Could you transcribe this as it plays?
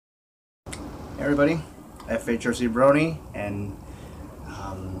Hey everybody, FHRC Brony, and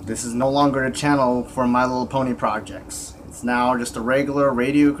this is no longer a channel for My Little Pony projects. It's now just a regular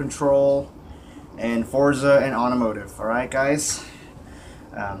radio control and Forza and automotive. Alright guys?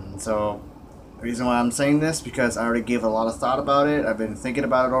 So the reason why I'm saying this because I already gave a lot of thought about it. I've been thinking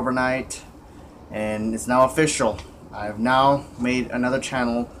about it overnight and it's now official. I've now made another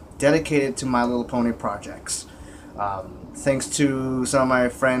channel dedicated to My Little Pony projects. Thanks to some of my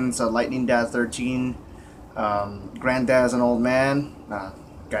friends, Lightning Dad 13, Granddad's an old man,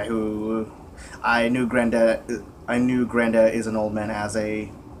 guy who I knew Granddad is an old man as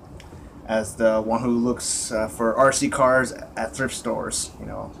the one who looks for RC cars at thrift stores, you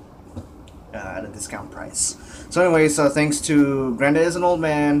know, at a discount price. So anyways, thanks to Granddad is an old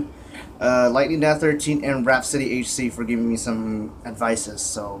man, Lightning Dad 13, and Rhapsody HC for giving me some advices.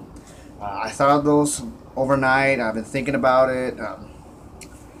 So I thought of those overnight. I've been thinking about it,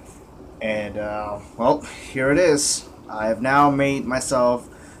 well, here it is. I have now made myself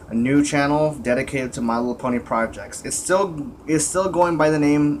a new channel dedicated to My Little Pony projects. It's still going by the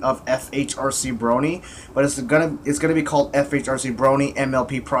name of FHRC Brony, but it's gonna be called FHRC Brony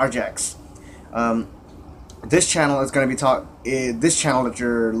MLP Projects. This channel is gonna be this channel that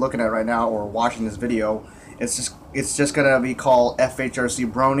you're looking at right now or watching this video. It's just gonna be called FHRC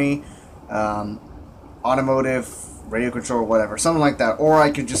Brony. Automotive, radio control, whatever, something like that. Or I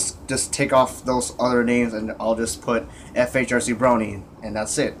could just take off those other names and I'll just put FHRC Brony and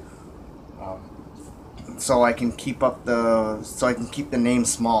that's it. So I can keep the name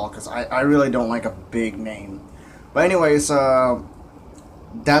small because I really don't like a big name. But anyways, that's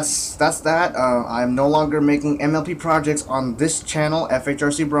that. I'm no longer making MLP projects on this channel,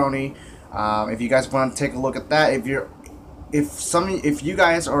 FHRC Brony. If you guys want to take a look at that, if you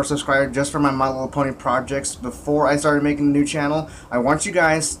guys are subscribed just for my Little Pony projects before I started making a new channel, I want you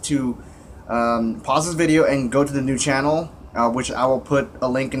guys to pause this video and go to the new channel, which I will put a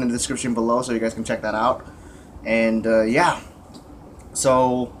link in the description below so you guys can check that out. And yeah,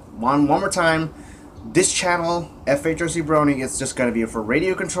 so one more time, this channel, FHRC Brony, it's just going to be for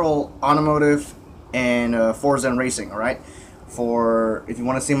radio control, automotive, and Forza and racing. Alright, if you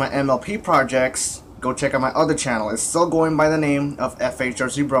want to see my MLP projects, go check out my other channel. It's still going by the name of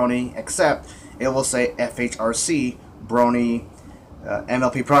FHRC Brony, except it will say FHRC Brony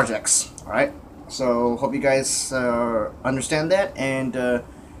MLP Projects. Alright, so hope you guys understand that, and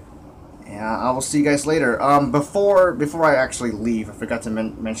yeah, I will see you guys later. Before I actually leave, I forgot to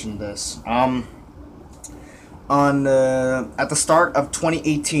mention this. At the start of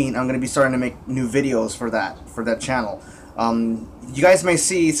 2018, I'm going to be starting to make new videos for that channel. You guys may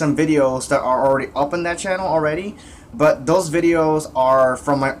see some videos that are already up in that channel already, but those videos are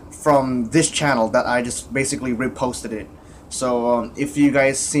from this channel that I just basically reposted it. So if you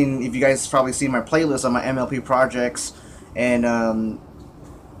guys probably seen my playlist on my MLP projects and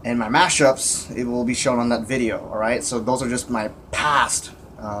my mashups, it will be shown on that video. All right, so those are just my past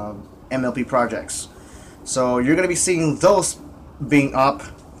MLP projects. So you're gonna be seeing those being up,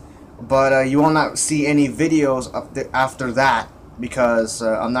 but you will not see any videos after that because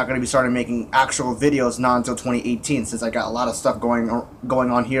I'm not going to be starting making actual videos not until 2018, since I got a lot of stuff going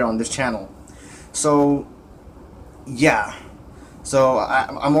on here on this channel. So yeah, so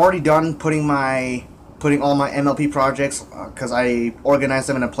I'm already done putting all my MLP projects because I organized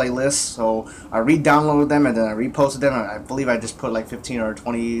them in a playlist. So I re-downloaded them and then I reposted them. I believe I just put like 15 or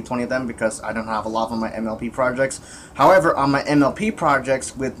 20 of them because I don't have a lot on my MLP projects. However, on my MLP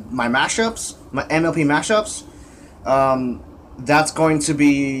projects with my mashups, my MLP mashups, that's going to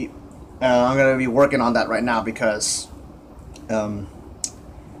be I'm going to be working on that right now because the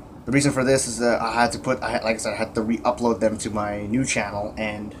reason for this is that I had to re-upload them to my new channel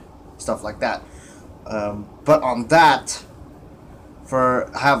and stuff like that. But on that, I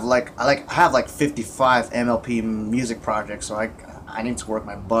have like 55 MLP music projects, so I need to work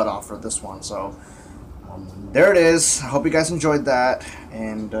my butt off for this one. So there it is. I hope you guys enjoyed that,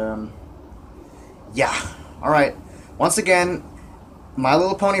 and yeah, all right. Once again, My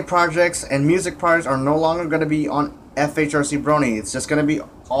Little Pony projects and music projects are no longer going to be on FHRC Brony. It's just going to be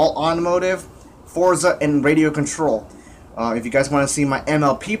all automotive, Forza, and radio control. If you guys want to see my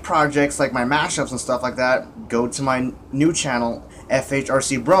MLP projects, like my mashups and stuff like that, go to my new channel,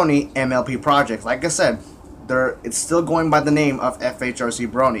 FHRC Brony MLP Projects. Like I said, it's still going by the name of FHRC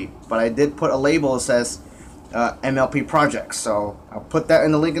Brony, but I did put a label that says MLP Projects. So I'll put that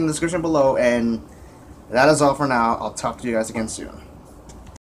in the link in the description below, and that is all for now. I'll talk to you guys again soon.